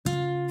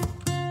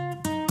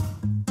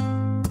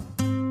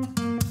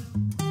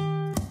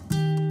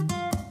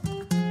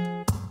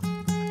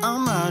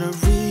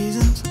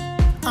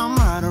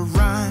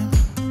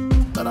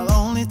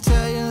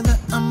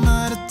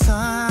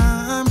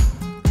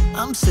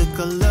sick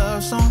of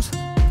love songs,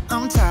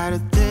 I'm tired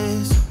of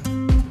this,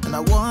 and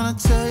I wanna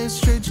tell you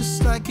straight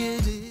just like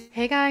it is.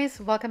 Hey guys,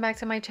 welcome back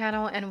to my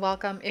channel, and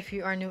welcome if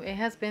you are new. It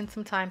has been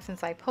some time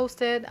since I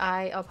posted.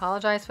 I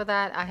apologize for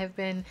that. I have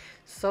been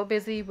so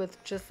busy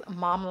with just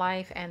mom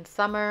life and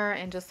summer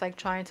and just like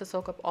trying to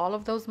soak up all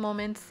of those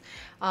moments.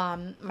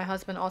 My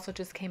husband also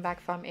just came back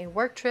from a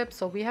work trip,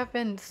 so we have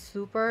been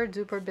super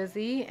duper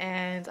busy,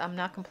 and I'm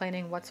not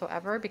complaining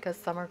whatsoever because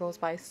summer goes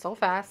by so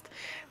fast.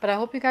 But I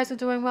hope you guys are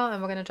doing well,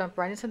 and we're gonna jump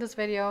right into this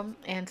video.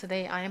 And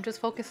today I am just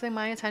focusing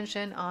my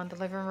attention on the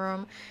living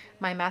room,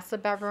 my master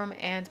bedroom,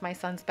 and my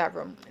son's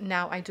bedroom.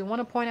 Now I do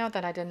want to point out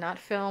that I did not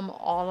film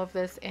all of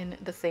this in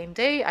the same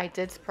day. I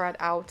did spread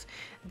out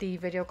the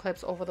video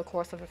clips over the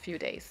course of a few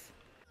days.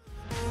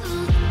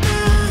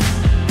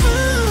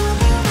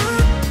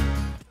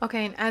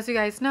 Okay, and as you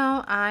guys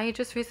know, I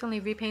just recently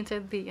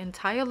repainted the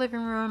entire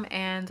living room,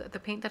 and the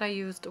paint that I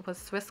used was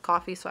Swiss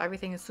Coffee, so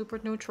everything is super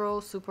neutral,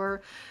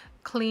 super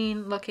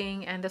clean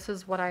looking, and this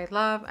is what I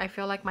love. I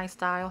feel like my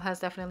style has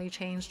definitely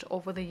changed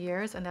over the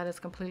years, and that is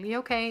completely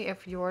okay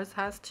if yours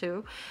has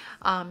too.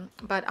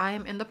 But I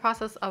am in the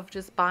process of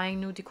just buying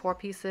new decor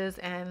pieces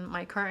and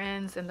my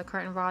curtains and the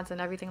curtain rods and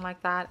everything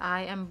like that.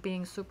 I am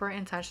being super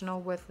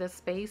intentional with this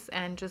space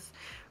and just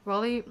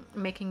really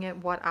making it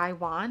what I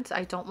want.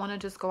 I don't want to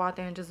just go out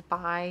there and just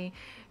buy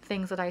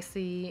things that I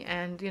see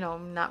and, you know,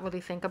 not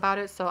really think about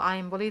it. So I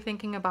am really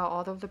thinking about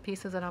all of the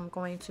pieces that I'm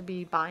going to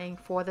be buying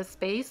for the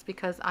space,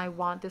 because I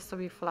want this to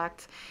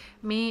reflect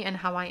me and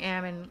how I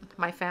am and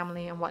my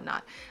family and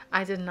whatnot.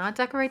 I did not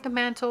decorate the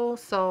mantle,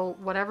 so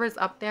whatever is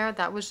up there,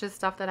 that was just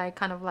stuff that I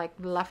kind of like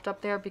left up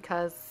there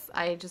because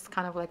I just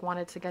kind of like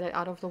wanted to get it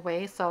out of the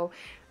way. So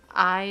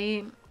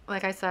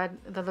like I said,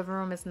 the living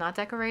room is not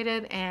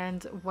decorated,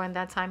 and when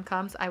that time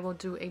comes, I will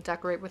do a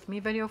decorate with me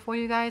video for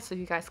you guys so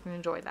you guys can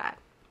enjoy that.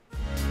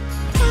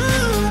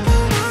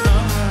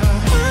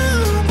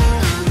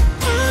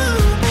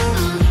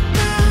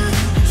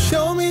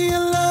 Show me your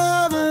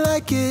love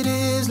like it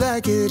is,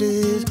 like it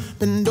is.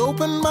 Bend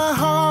open my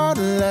heart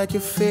like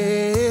you're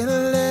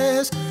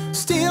fearless.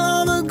 Steal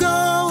all the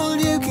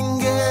gold you can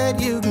get,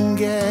 you can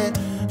get.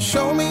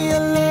 Show me your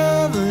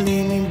love,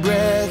 leave me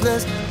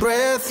breathless,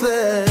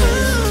 breathless.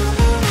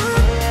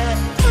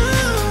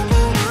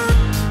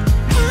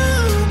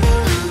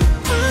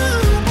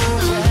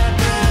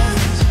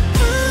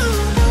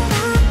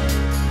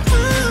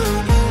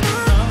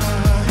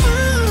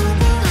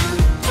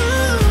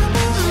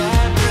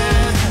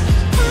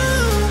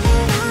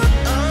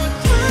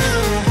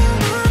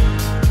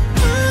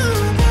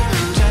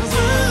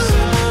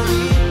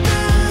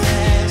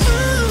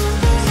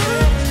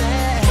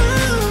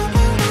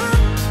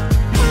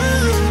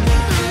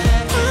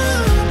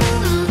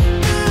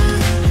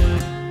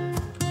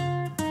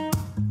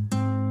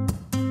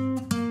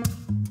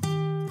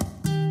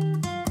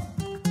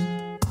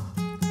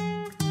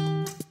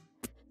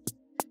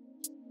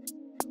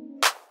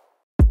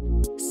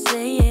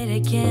 Say it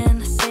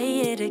again,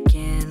 say it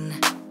again.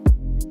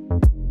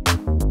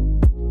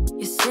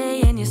 You're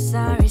saying you're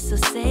sorry, so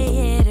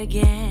say it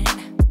again.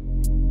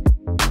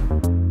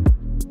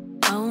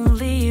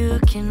 Only you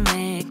can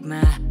make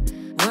my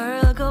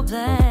world go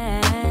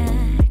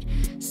black.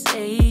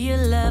 Say you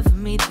love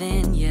me,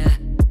 then you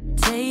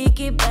take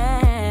it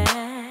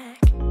back.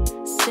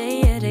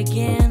 Say it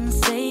again,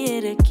 say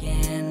it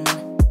again.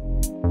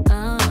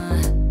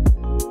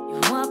 You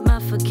want my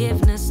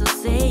forgiveness, so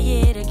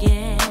say it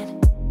again.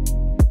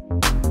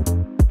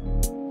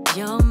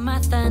 You're my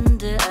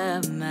thunder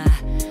of my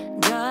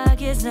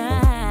darkest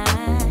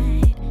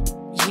night.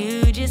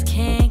 You just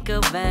can't go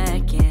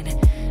back and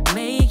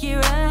make it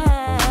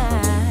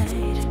right.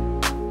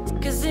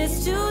 'Cause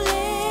it's too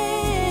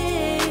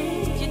late,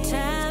 your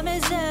time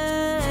is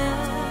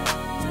up.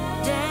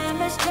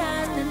 Damage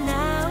done and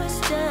now it's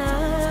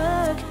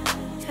stuck.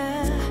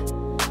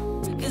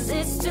 'Cause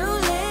it's too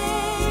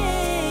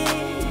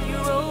late, you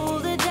roll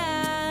the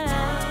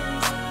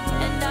dice,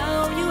 and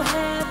now you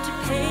have to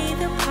pay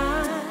the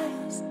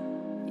price.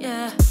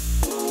 Yeah,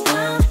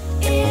 I'm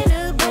in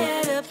a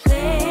better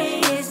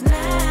place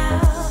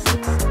now.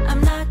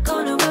 I'm not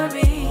gonna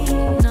worry,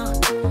 no,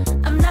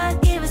 I'm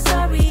not even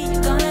sorry.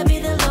 You're gonna be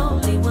the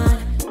lonely one.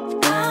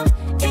 I'm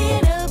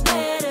in a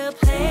better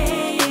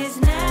place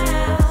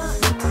now.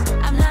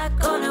 I'm not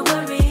gonna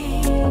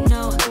worry,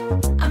 no,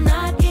 I'm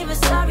not even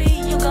sorry.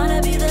 You're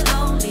gonna be the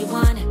lonely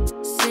one.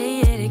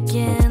 Say it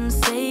again,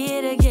 say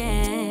it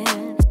again.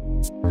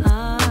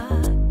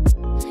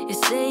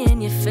 You're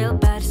saying you feel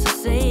bad, so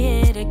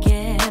say it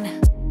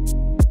again.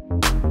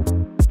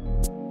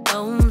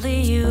 Only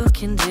you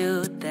can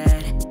do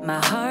that. My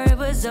heart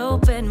was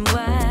open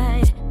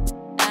wide.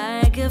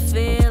 I could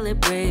feel it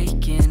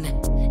breaking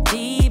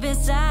deep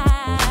inside.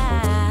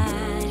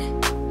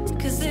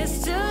 'Cause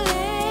it's too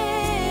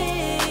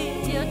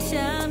late, your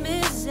time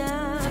is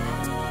up.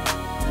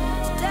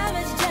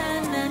 Damage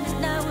done and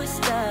now we're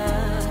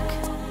stuck.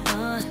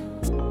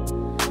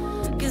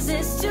 'Cause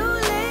it's too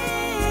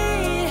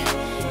late,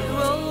 you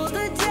roll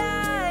the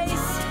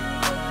dice,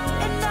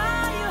 and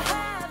now you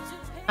have to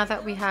pay. Now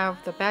that we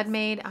have the bed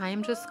made, I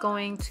am just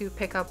going to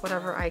pick up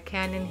whatever I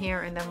can in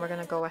here, and then we're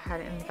gonna go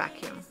ahead and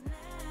vacuum.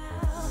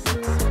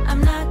 I'm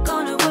not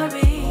gonna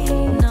worry,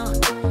 no,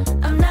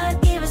 I'm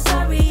not even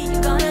sorry.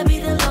 You're gonna be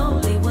the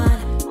lonely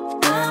one.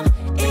 I'm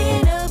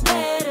in a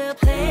better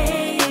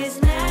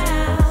place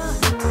now.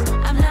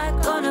 I'm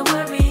not gonna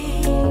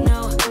worry,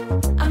 no,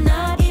 I'm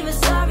not even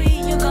sorry.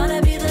 You're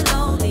gonna be the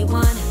lonely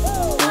one.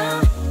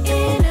 I'm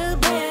in a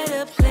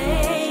better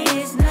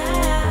place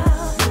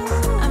now.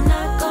 I'm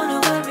not gonna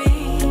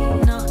worry,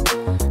 no,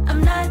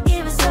 I'm not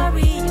even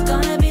sorry. You're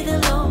gonna be the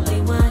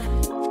lonely one.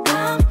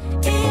 I'm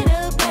in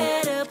a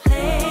better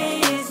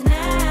place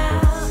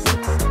now.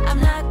 I'm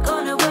not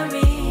gonna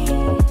worry.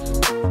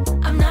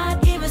 I'm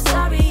not even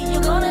sorry.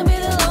 You're gonna be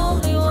the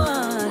lonely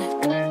one.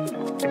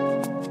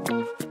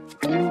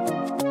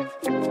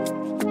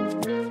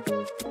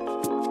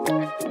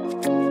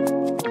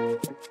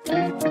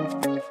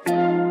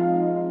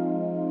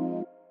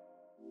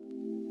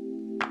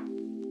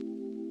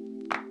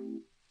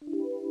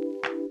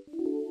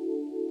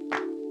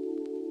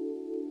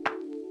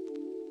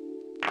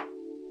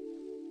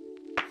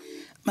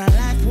 My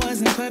life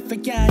wasn't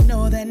perfect, yeah, I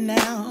know that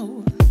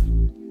now.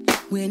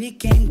 When it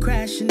came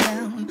crashing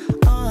down,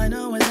 all I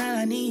know is that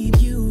I need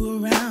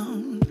you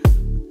around.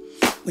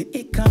 When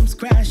it comes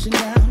crashing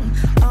down,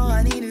 all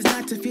I need is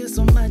not to feel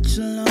so much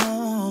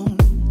alone.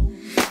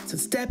 So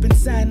step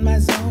inside my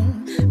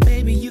zone,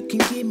 baby, you can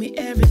give me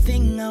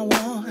everything I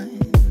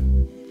want.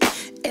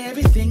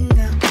 Everything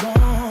I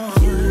want.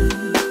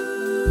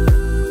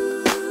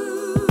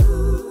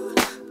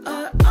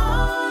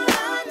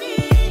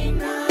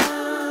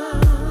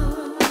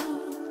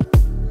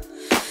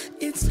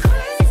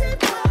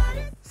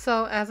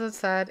 So as I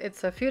said,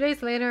 it's a few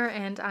days later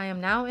and I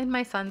am now in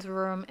my son's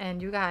room,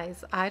 and you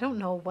guys, I don't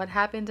know what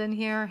happened in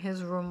here.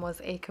 His room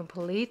was a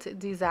complete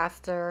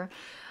disaster.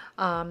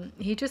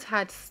 He just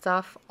had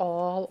stuff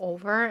all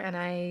over, and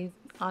I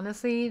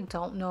honestly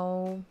don't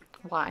know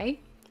why.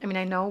 I mean,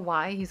 I know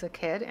why. He's a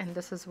kid, and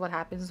this is what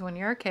happens when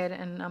you're a kid,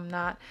 and I'm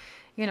not,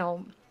 you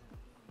know,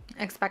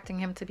 expecting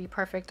him to be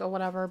perfect or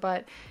whatever,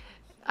 but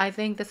I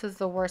think this is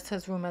the worst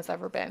his room has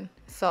ever been.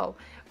 So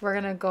we're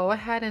gonna go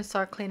ahead and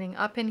start cleaning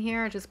up in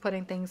here, just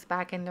putting things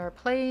back in their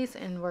place,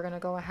 and we're gonna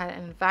go ahead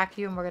and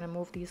vacuum. We're gonna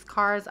move these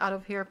cars out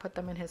of here, put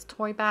them in his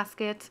toy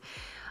basket,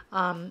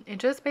 and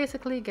just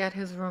basically get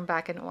his room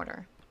back in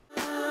order.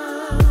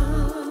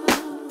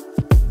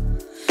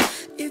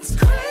 It's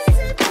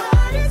crazy,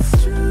 but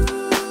it's true.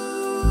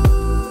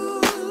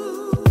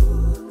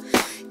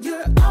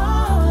 You're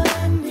all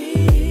I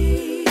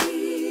need.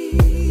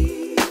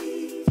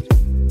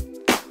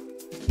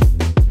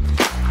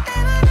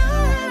 And I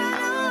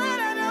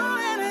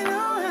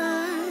know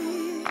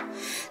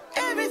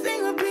everything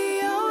will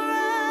be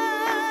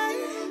alright.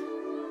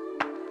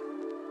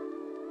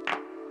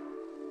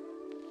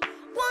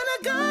 Wanna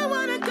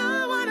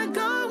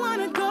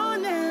go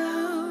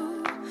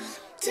now.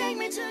 Take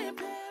me to your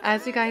place.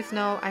 As you guys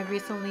know, I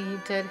recently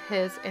did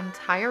his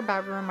entire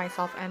bedroom,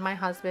 myself and my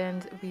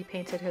husband. We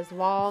painted his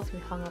walls, we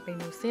hung up a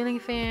new ceiling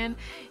fan,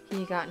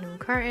 he got new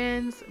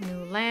curtains,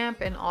 new lamp,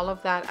 and all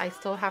of that. I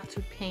still have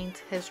to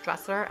paint his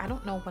dresser. I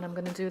don't know when I'm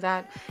gonna do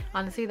that.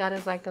 Honestly, that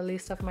is like the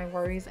least of my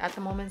worries at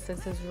the moment,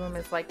 since his room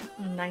is like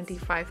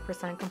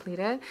 95%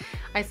 completed.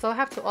 I still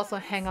have to also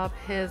hang up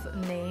his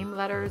name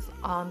letters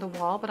on the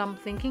wall, but I'm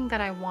thinking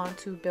that I want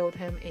to build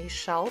him a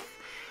shelf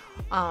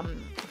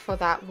for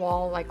that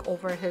wall, like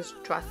over his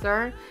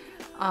dresser.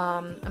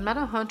 I'm not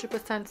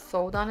 100%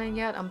 sold on it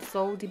yet. I'm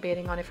still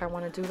debating on if I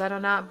want to do that or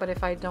not, but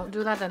if I don't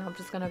do that, then I'm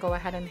just gonna go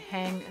ahead and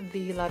hang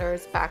the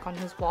letters back on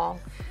his wall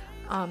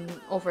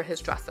over his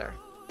dresser.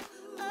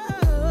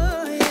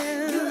 Oh,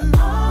 yeah. You're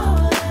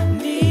all I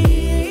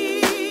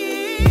need.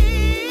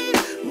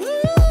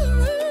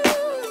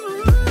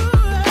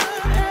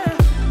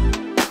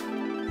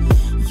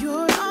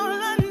 You're all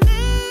I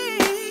need.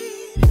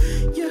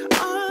 You're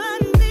all I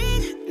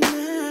need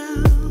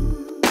now.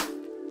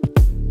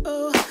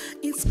 Oh,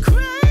 it's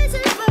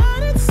crazy,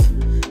 but it's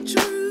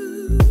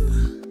true.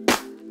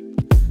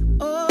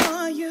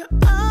 Oh, you're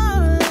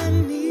all I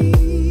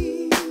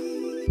need.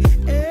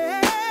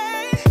 Hey,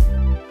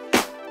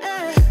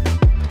 hey.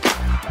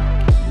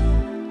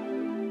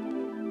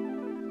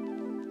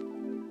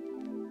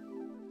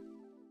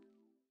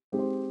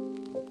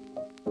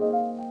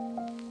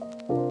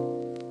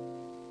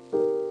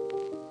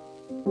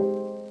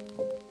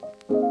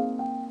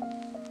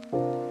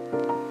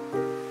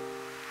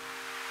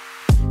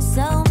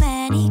 So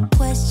many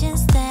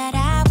questions that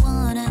I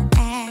wanna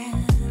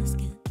ask.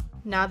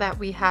 Now that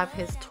we have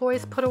his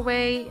toys put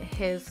away,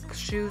 his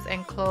shoes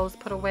and clothes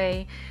put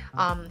away,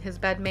 his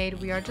bed made,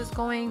 we are just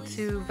going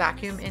to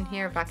vacuum in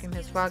here, vacuum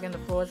his rug and the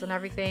floors and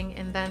everything,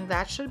 and then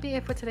that should be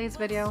it for today's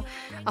video.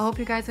 I hope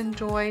you guys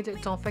enjoyed.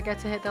 Don't forget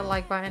to hit the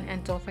like button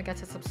and don't forget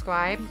to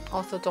subscribe.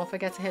 Also, don't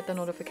forget to hit the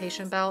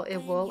notification bell. It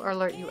will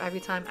alert you every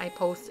time I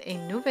post a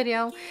new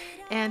video,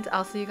 and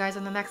I'll see you guys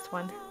in the next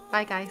one.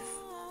 Bye guys.